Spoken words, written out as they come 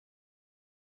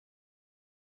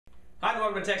Hi and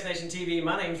welcome to txtNationTV.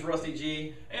 My name's Rusty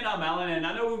G. And I'm Alan, and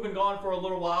I know we've been gone for a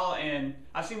little while, and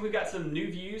I've seen we've got some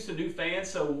new views, some new fans,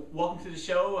 so welcome to the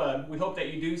show. We hope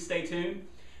that you do stay tuned.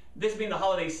 This being the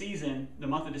holiday season, the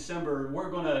month of December, we're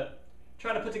going to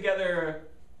try to put together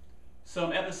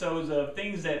some episodes of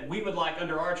things that we would like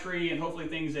under our tree, and hopefully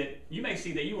things that you may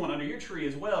see that you want under your tree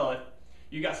as well. If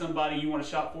you got somebody you want to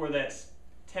shop for that's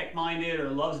tech-minded or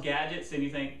loves gadgets, and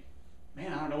you think,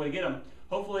 man, I don't know where to get them.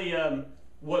 Hopefully,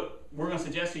 what we're going to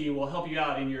suggest to you will help you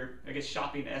out in your,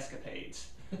 shopping escapades.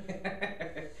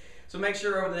 So make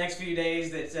sure over the next few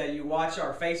days that you watch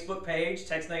our Facebook page,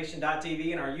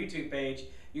 txtNation.tv, and our YouTube page,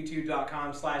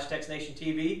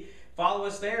 youtube.com/txtNationTV. Follow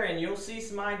us there, and you'll see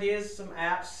some ideas, some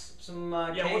apps, some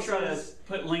yeah, cases. We'll try to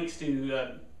put links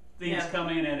to things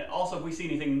coming, and also if we see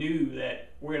anything new that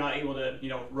we're not able to,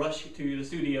 rush to the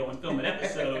studio and film an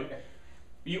episode,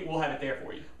 we'll have it there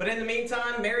for you. But in the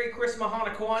meantime, Merry Christmas,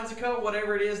 Kwanzaa,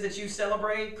 whatever it is that you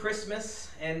celebrate,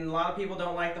 Christmas. And a lot of people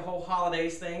don't like the whole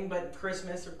holidays thing, but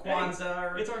Christmas or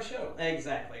Kwanzaa. It's our show.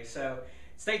 Exactly. So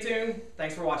stay tuned.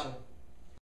 Thanks for watching.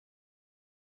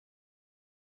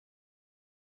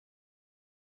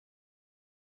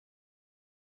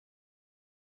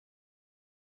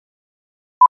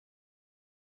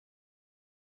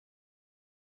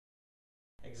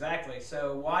 Exactly.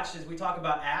 So watch as we talk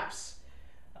about apps,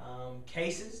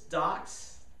 cases,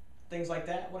 docks, things like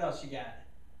that. What else you got?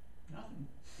 Nothing.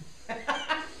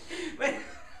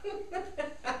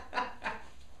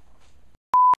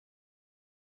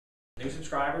 New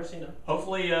subscribers,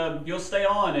 Hopefully you'll stay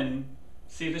on and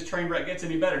see if this train wreck gets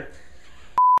any better.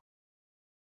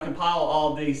 Compile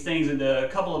all these things into a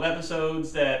couple of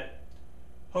episodes that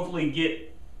hopefully get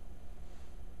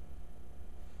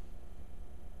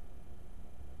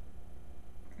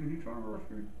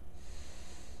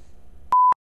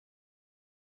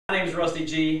My name's Rusty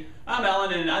G. I'm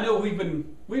Alan, and I know we've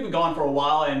been gone for a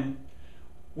while, and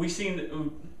we've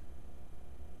been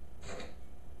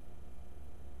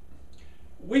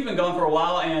gone for a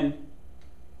while, and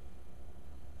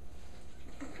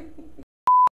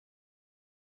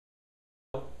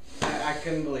I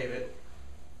couldn't believe it.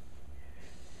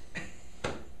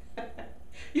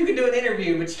 You can do an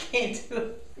interview, but you can't do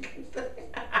it.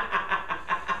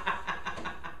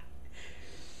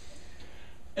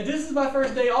 And this is my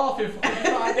first day off in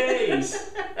 45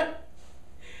 days.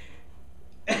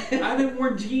 I haven't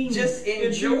worn jeans. Just in 2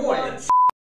 enjoy. months.